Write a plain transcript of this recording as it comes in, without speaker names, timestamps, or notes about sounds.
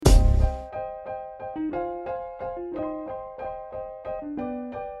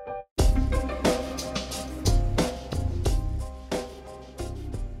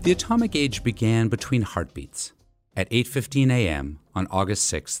The atomic age began between heartbeats at 8:15 a.m. on August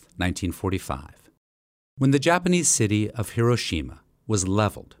 6, 1945, when the Japanese city of Hiroshima was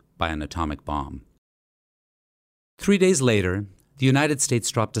leveled by an atomic bomb. 3 days later, the United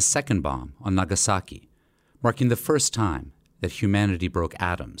States dropped a second bomb on Nagasaki, marking the first time that humanity broke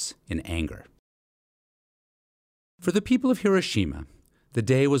atoms in anger. For the people of Hiroshima, the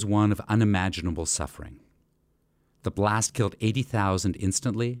day was one of unimaginable suffering. The blast killed 80,000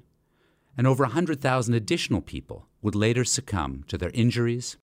 instantly, and over 100,000 additional people would later succumb to their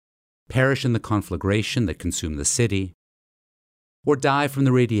injuries, perish in the conflagration that consumed the city, or die from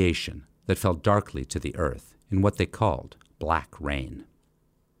the radiation that fell darkly to the earth in what they called black rain.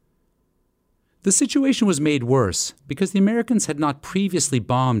 The situation was made worse because the Americans had not previously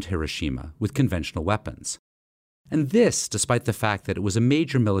bombed Hiroshima with conventional weapons, and this despite the fact that it was a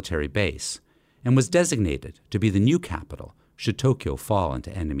major military base and was designated to be the new capital should Tokyo fall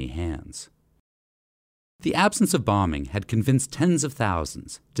into enemy hands. The absence of bombing had convinced tens of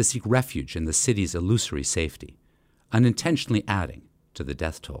thousands to seek refuge in the city's illusory safety, unintentionally adding to the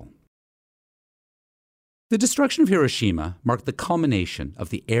death toll. The destruction of Hiroshima marked the culmination of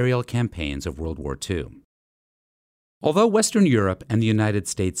the aerial campaigns of World War II. Although Western Europe and the United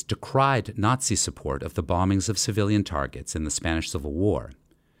States decried Nazi support of the bombings of civilian targets in the Spanish Civil War,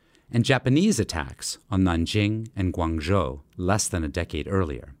 and Japanese attacks on Nanjing and Guangzhou less than a decade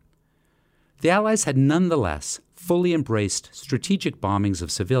earlier, the Allies had nonetheless fully embraced strategic bombings of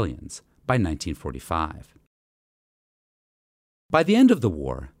civilians by 1945. By the end of the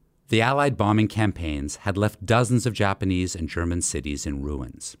war, the Allied bombing campaigns had left dozens of Japanese and German cities in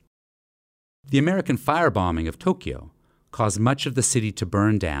ruins. The American firebombing of Tokyo caused much of the city to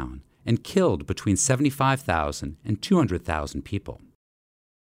burn down and killed between 75,000 and 200,000 people.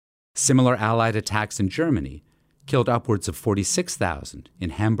 Similar Allied attacks in Germany killed upwards of 46,000 in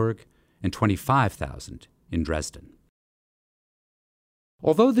Hamburg and 25,000 in Dresden.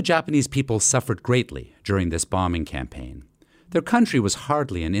 Although the Japanese people suffered greatly during this bombing campaign, their country was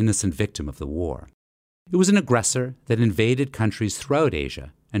hardly an innocent victim of the war. It was an aggressor that invaded countries throughout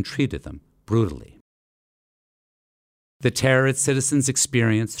Asia and treated them brutally. The terror its citizens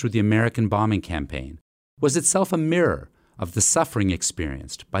experienced through the American bombing campaign was itself a mirror of the suffering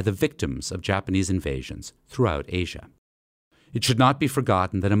experienced by the victims of Japanese invasions throughout Asia. It should not be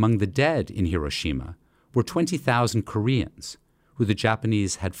forgotten that among the dead in Hiroshima were 20,000 Koreans who the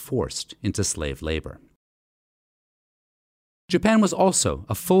Japanese had forced into slave labor. Japan was also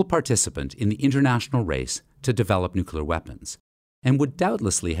a full participant in the international race to develop nuclear weapons, and would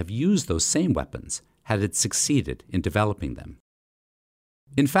doubtlessly have used those same weapons had it succeeded in developing them.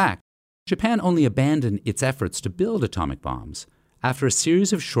 In fact, Japan only abandoned its efforts to build atomic bombs after a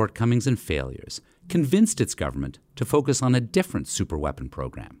series of shortcomings and failures convinced its government to focus on a different superweapon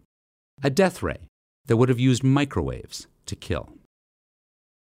program, a death ray that would have used microwaves to kill.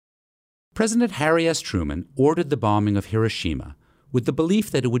 President Harry S. Truman ordered the bombing of Hiroshima with the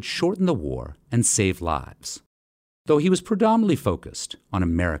belief that it would shorten the war and save lives, though he was predominantly focused on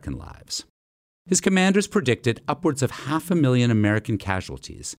American lives. His commanders predicted upwards of 500,000 American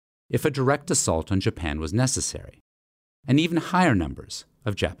casualties if a direct assault on Japan was necessary, and even higher numbers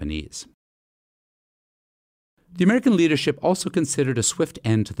of Japanese. The American leadership also considered a swift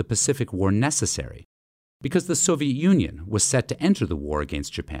end to the Pacific War necessary because the Soviet Union was set to enter the war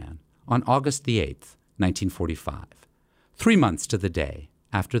against Japan on August 8, 1945, 3 months to the day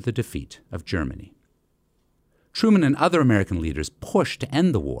after the defeat of Germany. Truman and other American leaders pushed to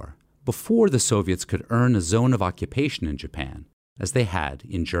end the war before the Soviets could earn a zone of occupation in Japan, as they had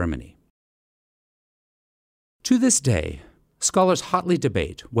in Germany. To this day, scholars hotly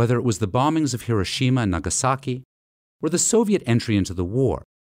debate whether it was the bombings of Hiroshima and Nagasaki or the Soviet entry into the war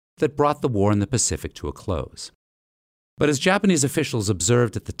that brought the war in the Pacific to a close. But as Japanese officials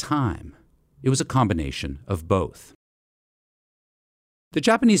observed at the time, it was a combination of both. The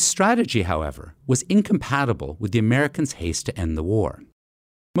Japanese strategy, however, was incompatible with the Americans' haste to end the war.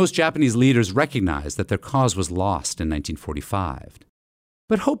 Most Japanese leaders recognized that their cause was lost in 1945,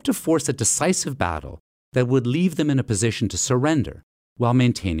 but hoped to force a decisive battle that would leave them in a position to surrender while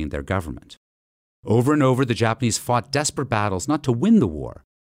maintaining their government. Over and over, the Japanese fought desperate battles not to win the war,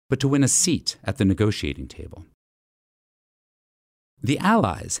 but to win a seat at the negotiating table. The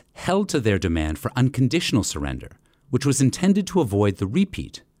Allies held to their demand for unconditional surrender, which was intended to avoid the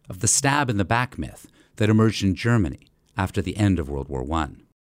repeat of the stab-in-the-back myth that emerged in Germany after the end of World War I.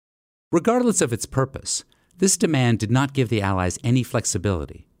 Regardless of its purpose, this demand did not give the Allies any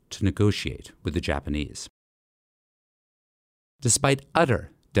flexibility to negotiate with the Japanese. Despite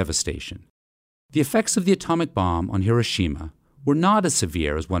utter devastation, the effects of the atomic bomb on Hiroshima were not as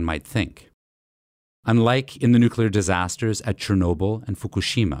severe as one might think. Unlike in the nuclear disasters at Chernobyl and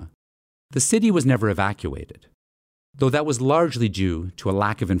Fukushima, the city was never evacuated, though that was largely due to a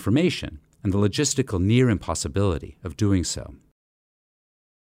lack of information and the logistical near impossibility of doing so.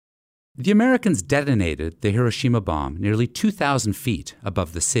 The Americans detonated the Hiroshima bomb nearly 2,000 feet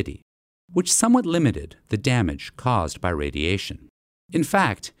above the city, which somewhat limited the damage caused by radiation. In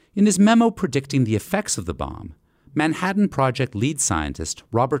fact, in his memo predicting the effects of the bomb, Manhattan Project lead scientist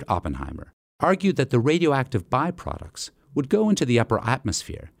Robert Oppenheimer argued that the radioactive byproducts would go into the upper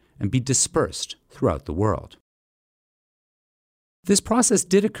atmosphere and be dispersed throughout the world. This process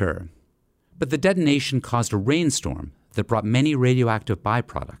did occur, but the detonation caused a rainstorm that brought many radioactive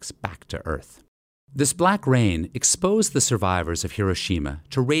byproducts back to Earth. This black rain exposed the survivors of Hiroshima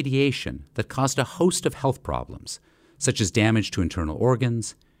to radiation that caused a host of health problems, such as damage to internal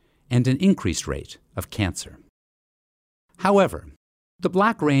organs and an increased rate of cancer. However, the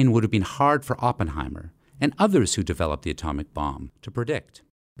black rain would have been hard for Oppenheimer and others who developed the atomic bomb to predict,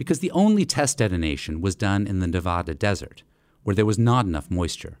 because the only test detonation was done in the Nevada desert, where there was not enough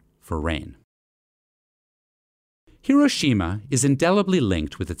moisture for rain. Hiroshima is indelibly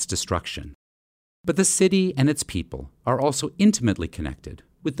linked with its destruction, but the city and its people are also intimately connected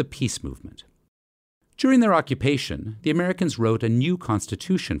with the peace movement. During their occupation, the Americans wrote a new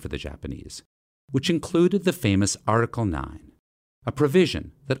constitution for the Japanese, which included the famous Article 9, a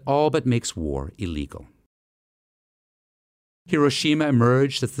provision that all but makes war illegal. Hiroshima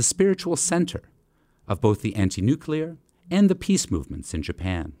emerged as the spiritual center of both the anti-nuclear and the peace movements in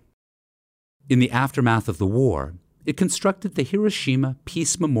Japan. In the aftermath of the war, it constructed the Hiroshima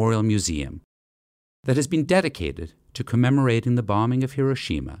Peace Memorial Museum that has been dedicated to commemorating the bombing of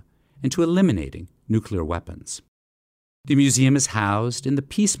Hiroshima and to eliminating nuclear weapons. The museum is housed in the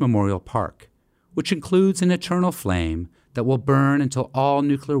Peace Memorial Park, which includes an eternal flame that will burn until all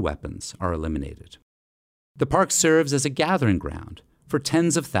nuclear weapons are eliminated. The park serves as a gathering ground for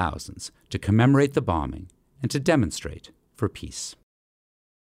tens of thousands to commemorate the bombing and to demonstrate for peace.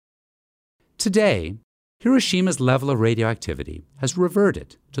 Today, Hiroshima's level of radioactivity has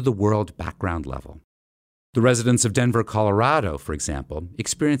reverted to the world background level. The residents of Denver, Colorado, for example,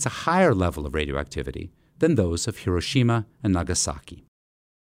 experience a higher level of radioactivity than those of Hiroshima and Nagasaki.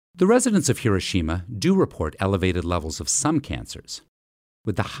 The residents of Hiroshima do report elevated levels of some cancers,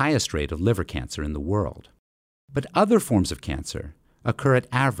 with the highest rate of liver cancer in the world. But other forms of cancer occur at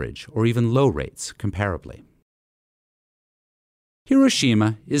average or even low rates comparably.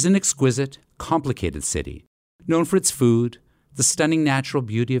 Hiroshima is an exquisite, complicated city, known for its food, the stunning natural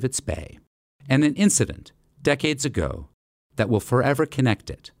beauty of its bay, and an incident decades ago that will forever connect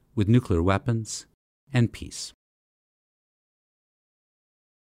it with nuclear weapons and peace.